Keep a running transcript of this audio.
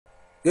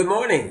Good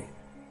morning,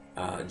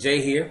 Jay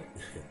here.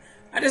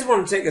 I just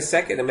want to take a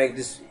second to make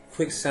this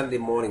quick Sunday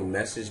morning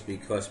message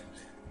because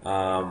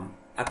I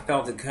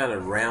felt it kind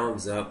of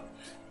rounds up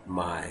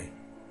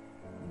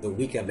the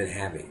week I've been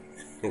having.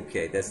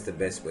 Okay, that's the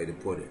best way to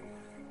put it.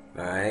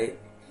 All right,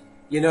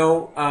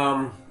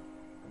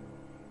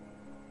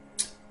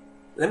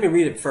 let me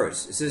read it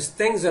first. It says,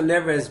 "Things are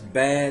never as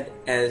bad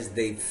as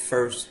they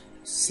first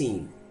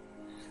seem.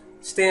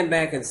 Stand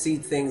back and see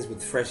things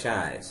with fresh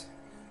eyes.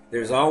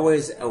 There's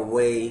always a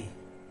way,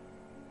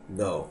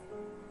 though."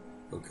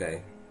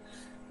 Okay,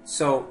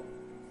 so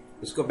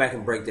let's go back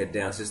and break that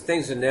down. It says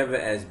things are never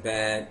as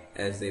bad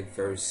as they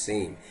first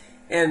seem,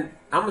 and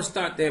I'm gonna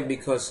start there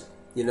because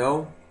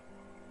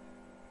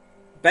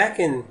back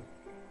in,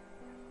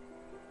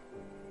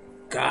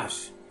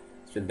 gosh,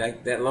 it's been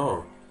back that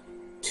long.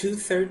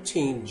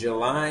 2013,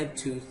 July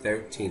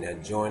 2013, I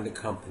joined the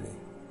company.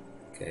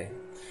 Okay,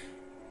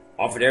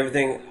 offered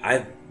everything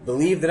I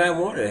believed that I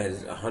wanted. It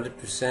has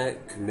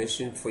 100%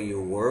 commission for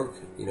your work.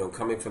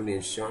 Coming from the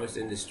insurance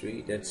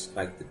industry, that's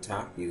like the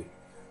top. You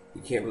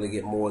can't really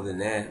get more than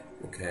that.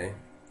 Okay,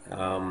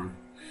 I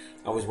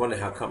always wondered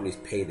how companies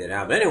paid that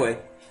out. But anyway,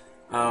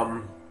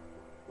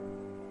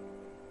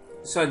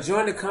 so I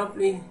joined the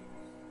company.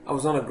 I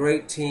was on a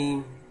great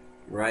team,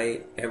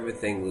 right?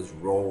 Everything was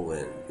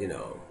rolling.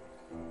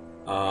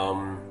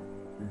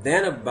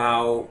 Then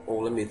about,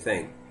 let me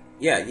think.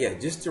 Yeah,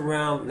 just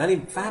around, not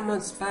even 5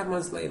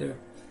 months later,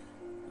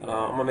 I'm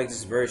gonna make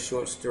this a very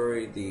short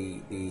story.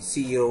 The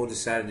CEO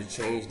decided to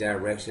change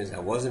directions. I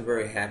wasn't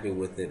very happy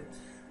with it.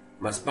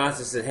 My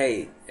sponsor said,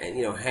 "Hey, and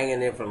hang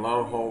in there for the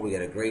long haul. We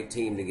got a great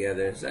team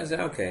together." So I said,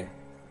 "Okay."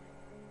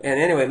 And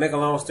anyway, make a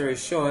long story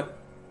short,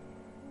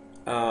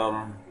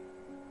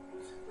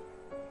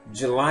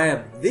 July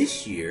of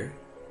this year,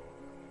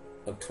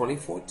 of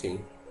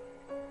 2014,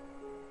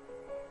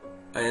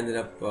 I ended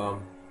up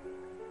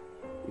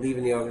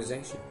leaving the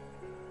organization.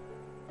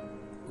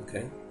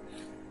 Okay.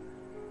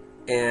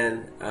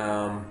 And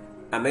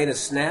I made a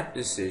snap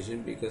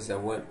decision because I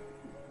went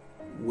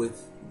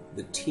with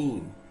the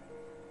team.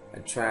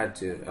 I've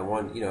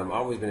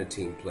always been a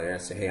team player. I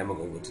said, "Hey, I'm going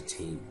to go with the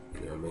team."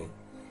 You know what I mean?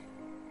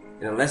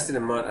 And in less than a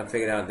month, I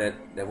figured out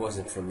that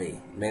wasn't for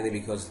me. Mainly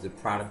because of the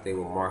product they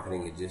were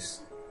marketing, it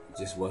just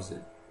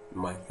wasn't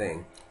my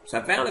thing. So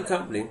I found a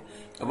company.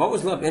 I've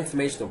always loved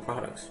informational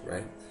products,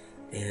 right?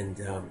 And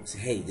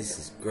said, "Hey, this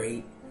is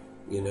great."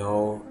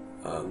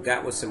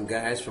 Got with some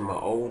guys from my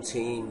old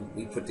team.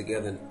 We put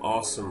together an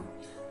awesome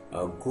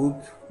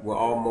group. We're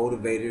all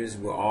motivators.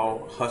 We're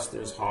all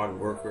hustlers, hard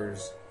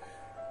workers.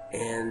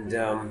 And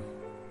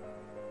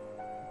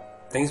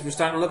things were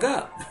starting to look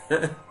up.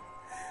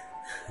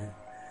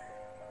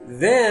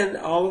 Then,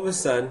 all of a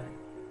sudden,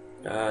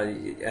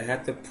 I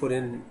had to put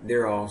in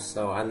there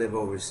also, I live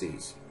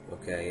overseas.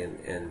 Okay,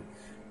 and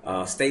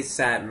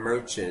stateside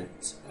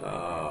merchant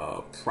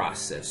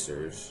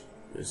processors.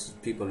 This is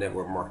people in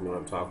network marketing, know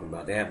what I'm talking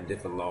about. They have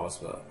different laws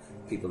for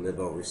people who live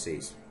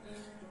overseas.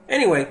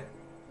 Anyway,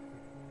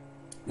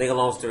 make a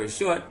long story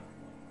short,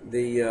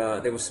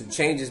 there were some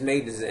changes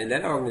made in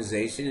that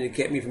organization, and it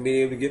kept me from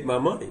being able to get my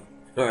money.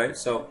 All right,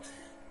 so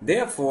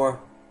therefore,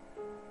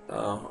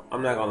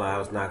 I'm not gonna lie, I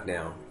was knocked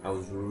down. I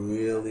was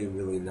really,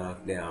 really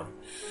knocked down.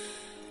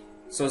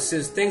 So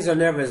since things are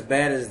never as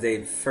bad as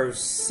they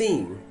first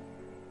seem,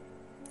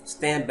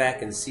 stand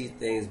back and see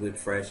things with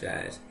fresh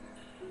eyes.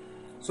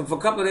 So for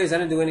a couple of days, I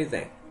didn't do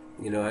anything.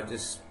 I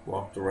just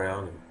walked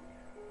around and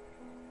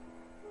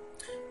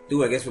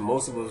I guess what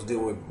most of us do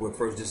when we're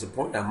first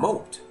disappointed. I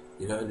moped.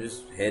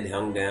 Just head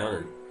hung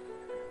down,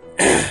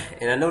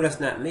 and I know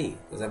that's not me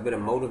because I've been a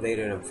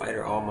motivator and a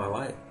fighter all my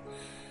life.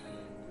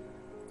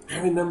 I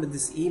remember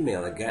this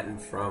email I'd gotten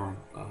from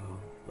a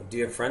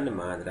dear friend of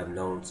mine that I've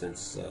known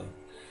since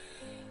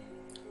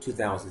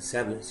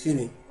 2007. Excuse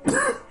me.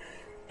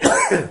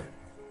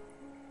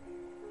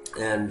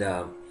 And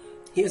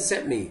he had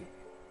sent me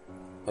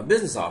a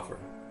business offer.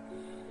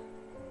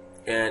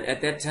 And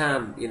at that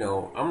time,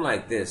 I'm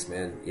like this,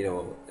 man.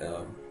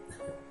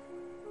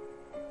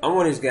 I'm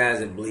one of these guys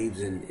that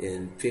believes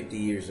in 50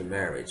 years of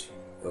marriage.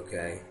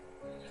 Okay.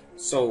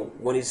 So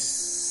when he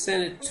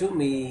sent it to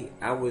me,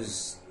 I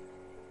was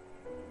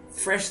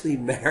freshly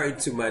married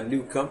to my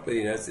new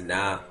company, and I said,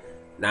 nah,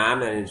 I'm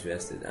not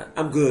interested.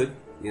 I'm good.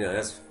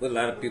 That's what a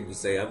lot of people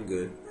say. I'm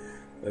good.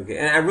 Okay.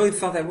 And I really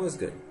felt I was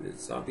good.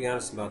 So I'll be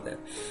honest about that.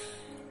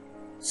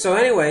 So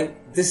anyway,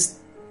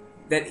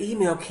 that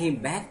email came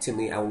back to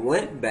me. I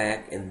went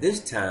back, and this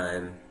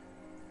time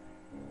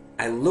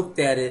I looked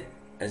at it,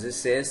 as it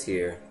says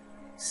here,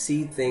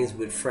 see things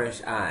with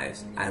fresh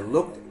eyes. I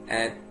looked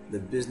at the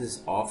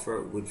business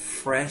offer with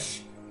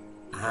fresh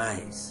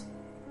eyes.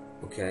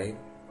 Okay?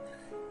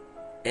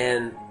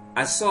 And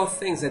I saw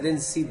things I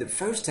didn't see the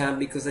first time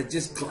because I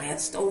just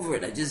glanced over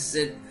it. I just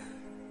said,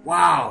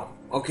 "Wow,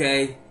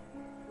 okay,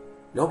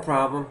 no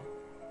problem."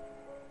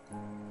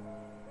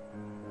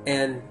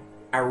 And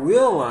I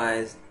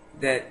realized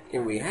that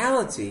in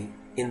reality,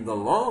 in the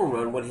long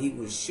run, what he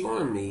was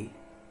showing me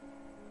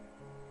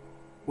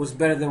was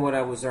better than what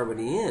I was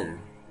already in.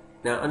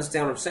 Now,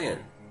 understand what I'm saying,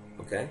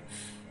 okay?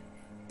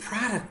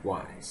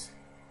 Product-wise,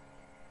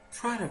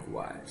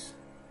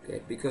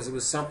 okay, because it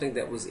was something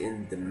that was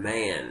in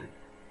demand.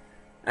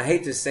 I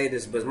hate to say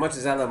this, but as much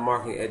as I love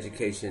marketing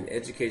education,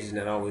 education is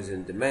not always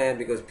in demand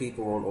because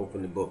people won't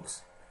open the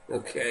books,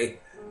 okay?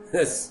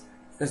 That's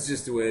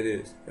just the way it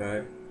is, all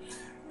right?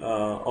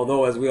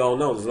 Although, as we all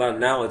know, there's a lot of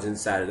knowledge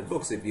inside of the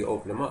books if you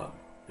open them up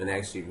and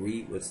actually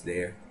read what's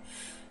there.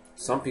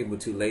 Some people are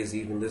too lazy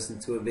to even listen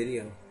to a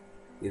video,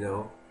 you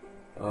know,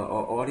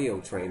 or audio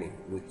training,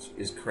 which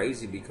is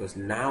crazy because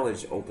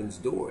knowledge opens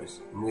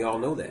doors, and we all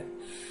know that.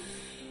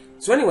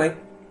 So anyway,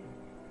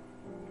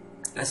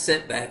 I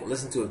sat back and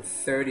listened to a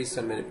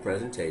 30-some minute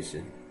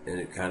presentation, and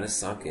it kind of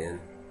sunk in.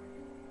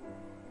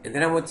 And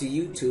then I went to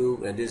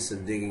YouTube and did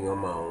some digging on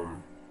my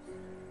own.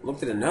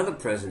 Looked at another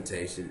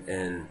presentation,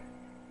 and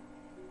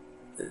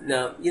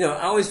now, you know,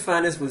 I always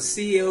find this when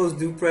CEOs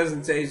do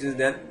presentations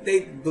that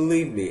they,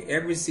 believe me,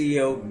 every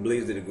CEO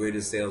believes they're the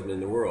greatest salesman in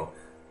the world.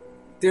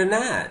 They're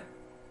not.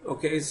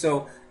 Okay,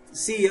 so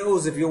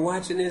CEOs, if you're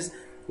watching this,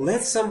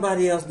 let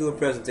somebody else do a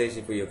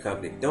presentation for your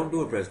company. Don't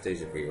do a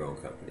presentation for your own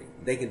company.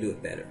 They can do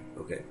it better.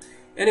 Okay.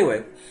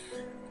 Anyway,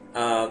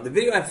 the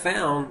video I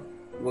found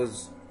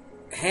was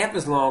half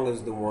as long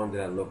as the one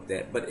that I looked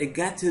at, but it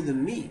got to the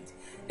meat.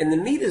 And the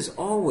meat is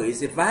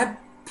always, if I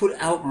put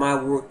out my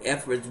work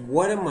efforts,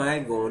 what am I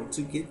going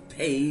to get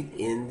paid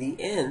in the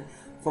end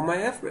for my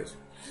efforts?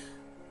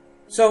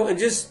 So in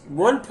just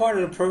one part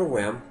of the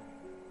program,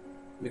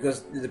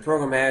 because the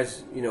program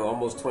has, you know,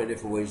 almost 20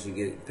 different ways you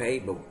get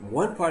paid, but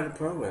one part of the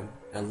program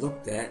I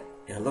looked at,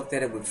 and I looked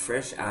at it with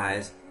fresh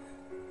eyes,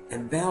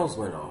 and bells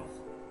went off.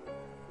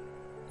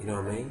 You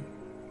know what I mean?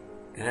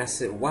 And I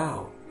said,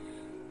 wow.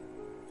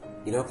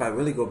 You know, if I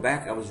really go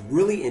back, I was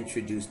really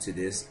introduced to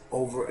this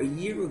over a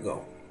year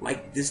ago,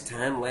 like this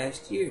time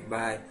last year,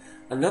 by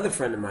another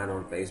friend of mine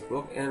on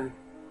Facebook. And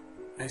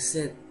I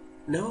said,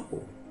 no.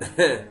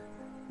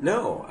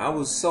 No, I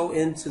was so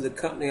into the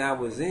company I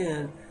was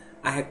in,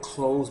 I had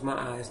closed my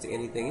eyes to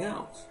anything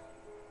else.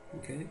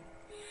 Okay?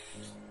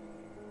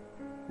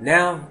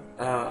 Now,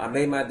 I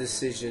made my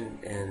decision,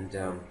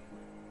 and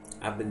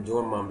I'm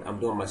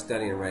doing my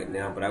studying right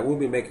now, but I will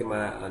be making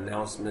my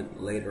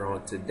announcement later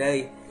on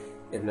today,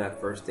 if not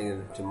first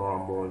thing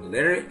tomorrow morning, to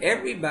let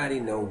everybody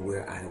know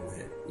where I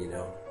went, you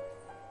know.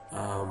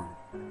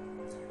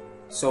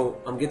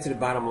 So I'm getting to the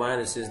bottom line.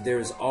 It says there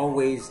is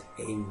always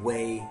a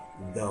way,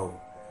 though.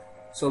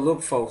 So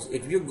look, folks,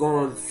 if you're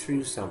going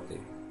through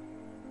something,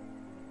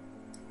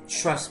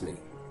 trust me,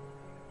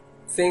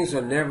 things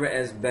are never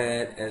as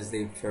bad as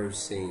they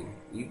first seem.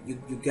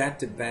 You got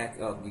to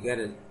back up. You got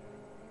to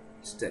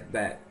step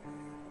back.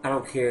 I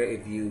don't care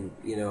if you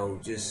know,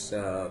 just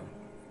go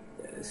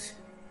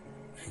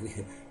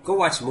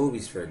watch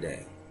movies for a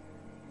day.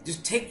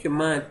 Just take your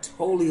mind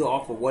totally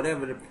off of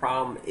whatever the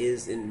problem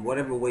is in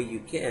whatever way you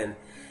can,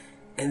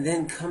 and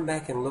then come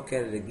back and look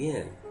at it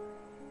again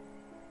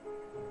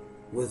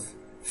with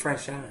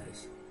fresh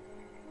eyes.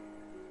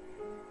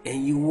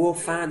 And you will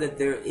find that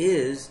there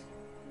is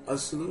a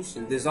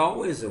solution. There's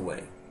always a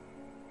way.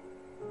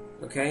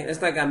 Okay?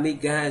 It's like I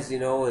meet guys, you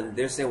know, and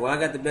they're saying, well, I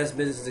got the best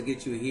business to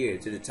get you here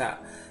to the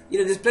top. You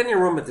know, there's plenty of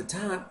room at the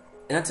top.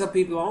 And I tell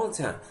people all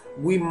the time,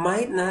 we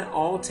might not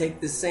all take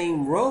the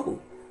same road,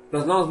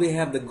 but as long as we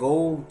have the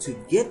goal to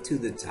get to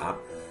the top,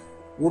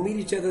 we'll meet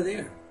each other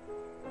there.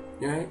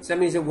 All right? So that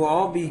means that we'll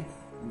all be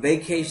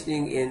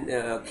vacationing in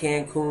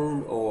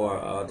Cancun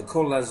or the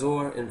Côte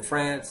d'Azur in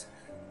France,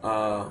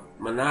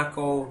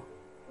 Monaco,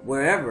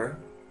 wherever.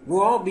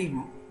 We'll all be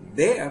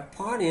there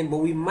partying, but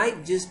we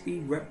might just be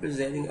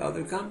representing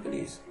other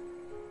companies.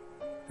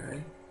 All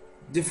right?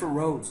 Different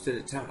roads to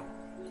the top.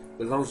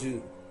 But as long as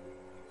you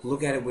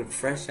look at it with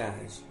fresh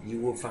eyes, you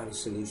will find a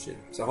solution.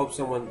 So I hope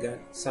someone got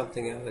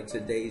something out of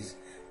today's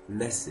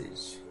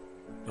message.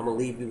 I'm going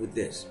to leave you with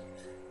this.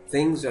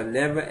 Things are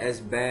never as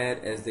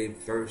bad as they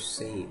first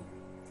seem.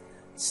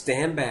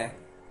 Stand back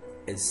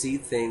and see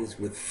things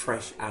with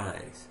fresh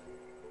eyes.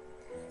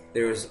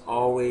 There is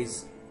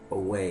always a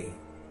way,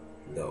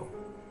 though.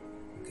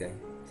 Okay?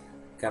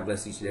 God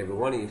bless each and every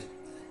one of you.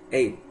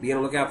 Hey, be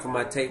on the lookout for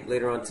my tape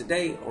later on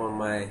today on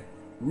my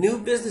new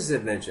business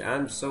adventure.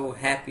 I'm so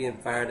happy and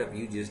fired up,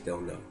 you just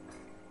don't know.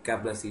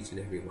 God bless each and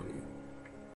every one of you.